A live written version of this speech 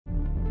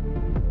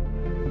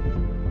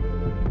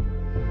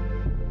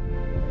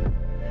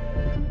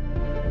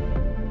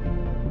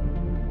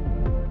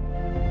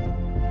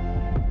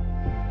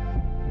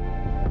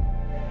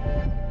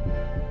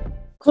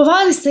QUO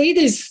VADIS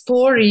is a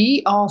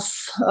story of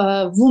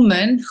a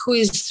woman who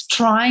is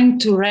trying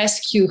to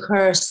rescue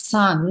her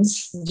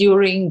sons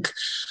during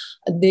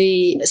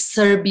the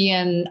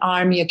Serbian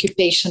army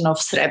occupation of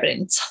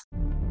Srebrenica.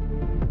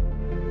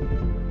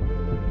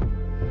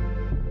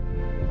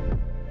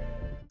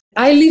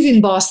 I live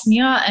in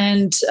Bosnia,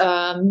 and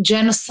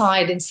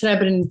genocide in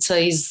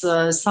Srebrenica is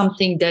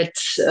something that,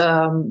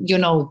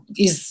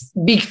 is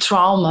big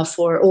trauma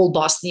for all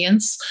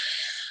Bosnians.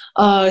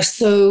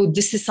 So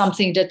this is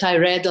something that I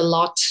read a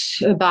lot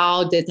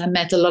about, that I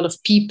met a lot of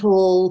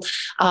people.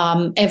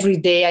 Every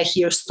day I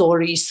hear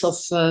stories of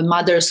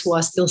mothers who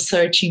are still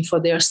searching for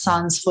their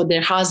sons, for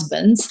their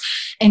husbands.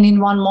 And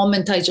in one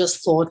moment, I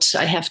just thought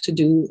I have to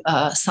do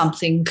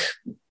something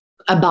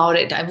about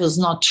it. I was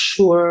not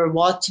sure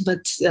what,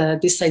 but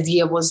this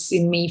idea was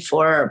in me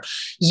for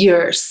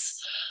years.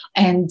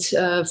 And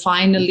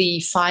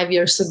finally, 5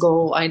 years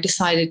ago, I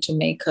decided to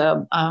make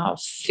a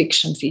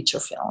fiction feature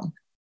film.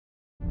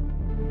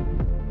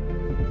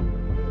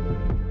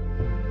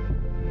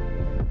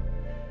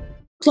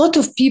 A lot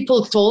of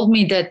people told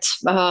me that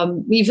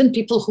even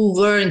people who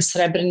were in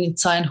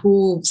Srebrenica and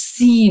who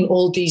seen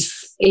all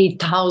these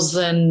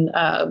 8,000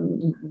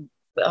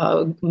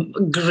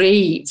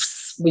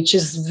 graves, which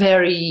is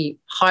very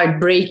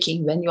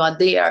heartbreaking when you are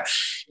there,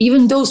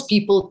 even those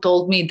people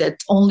told me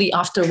that only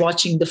after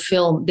watching the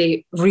film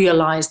they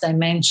realized the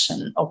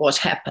dimension of what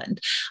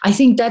happened. I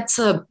think that's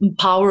a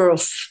power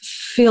of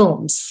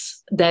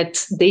films,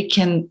 that they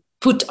can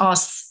put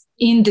us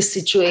in the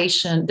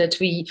situation, that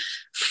we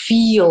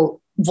feel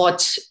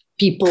what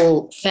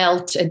people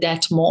felt at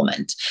that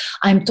moment.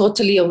 I'm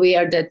totally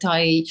aware that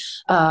I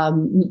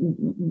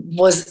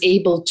was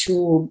able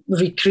to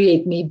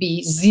recreate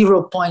maybe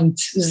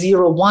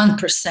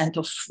 0.01%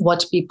 of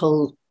what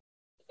people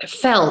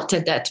felt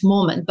at that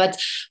moment. But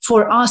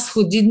for us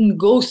who didn't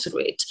go through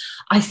it,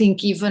 I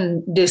think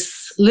even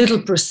this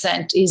little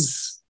percent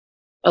is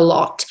a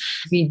lot.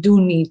 We do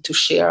need to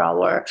share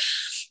our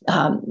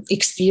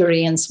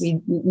experience.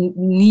 We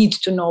need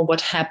to know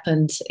what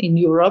happened in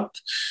Europe,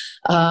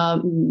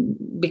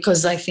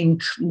 because I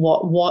think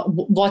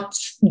what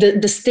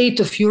the state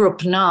of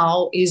Europe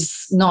now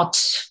is not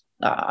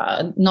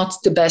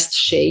the best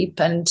shape,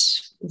 and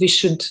we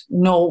should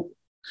know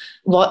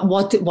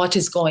what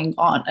is going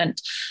on and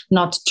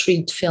not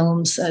treat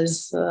films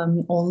as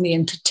only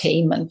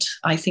entertainment.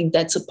 I think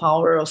that's a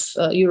power of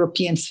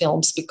European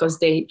films, because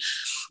they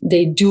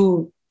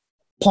do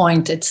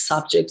point at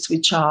subjects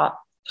which are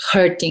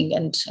hurting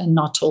and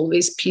not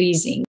always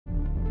pleasing.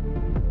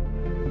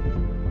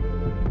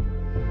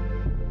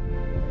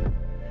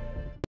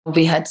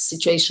 We had a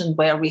situation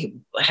where we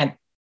had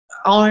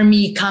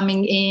army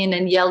coming in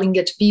and yelling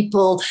at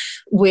people,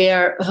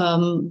 where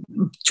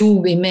two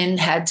women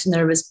had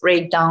nervous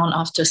breakdown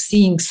after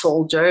seeing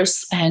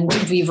soldiers, and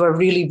we were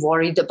really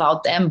worried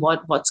about them,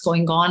 what's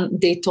going on.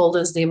 They told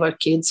us they were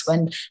kids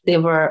when they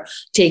were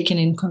taken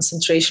in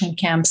concentration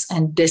camps,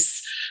 and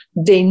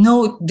they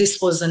know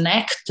this was an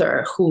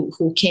actor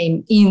who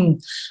came in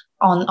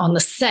on the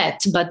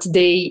set, but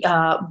they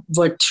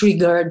were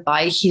triggered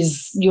by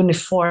his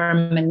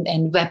uniform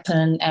and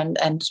weapon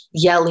and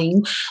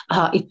yelling.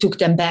 It took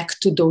them back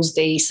to those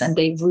days, and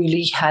they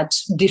really had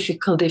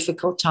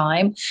difficult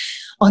time.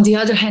 On the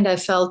other hand, I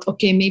felt,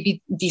 okay, maybe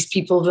these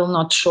people will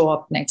not show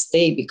up next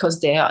day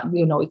because they are,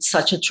 it's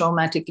such a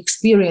traumatic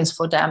experience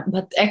for them.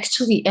 But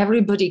actually,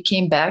 everybody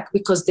came back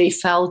because they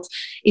felt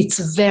it's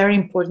very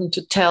important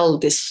to tell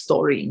this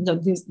story.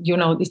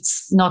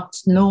 It's not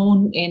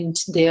known, and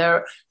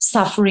their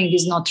suffering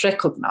is not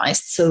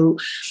recognized. So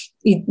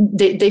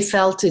they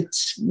felt it,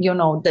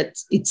 that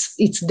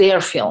it's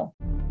their film.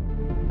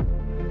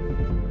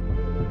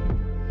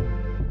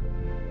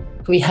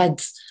 We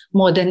had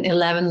more than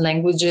 11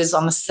 languages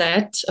on the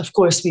set. Of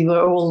course, we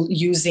were all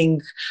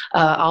using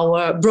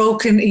our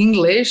broken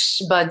English,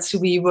 but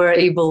we were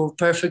able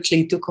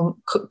perfectly to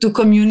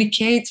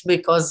communicate,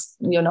 because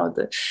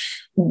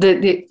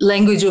the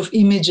language of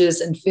images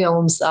and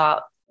films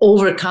are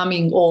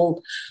overcoming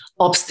all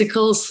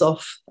obstacles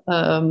of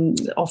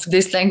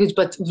this language.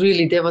 But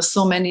really, there were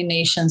so many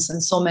nations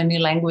and so many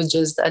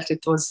languages that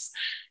it was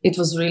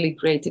really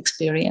great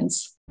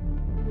experience.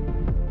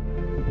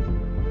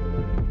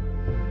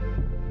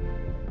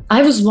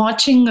 I was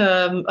watching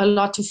a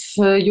lot of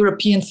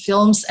European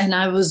films, and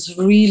I was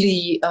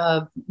really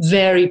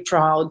very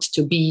proud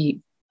to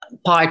be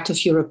part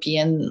of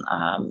European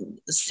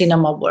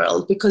cinema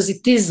world, because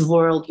it is a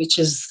world which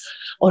is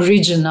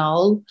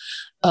original,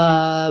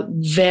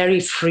 very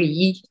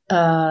free,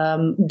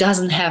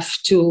 doesn't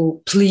have to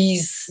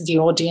please the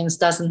audience,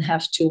 doesn't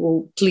have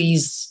to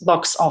please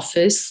box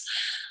office,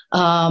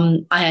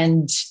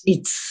 and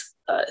it's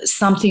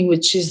something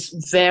which is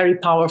very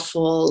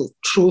powerful,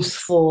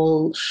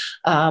 truthful,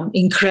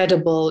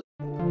 incredible.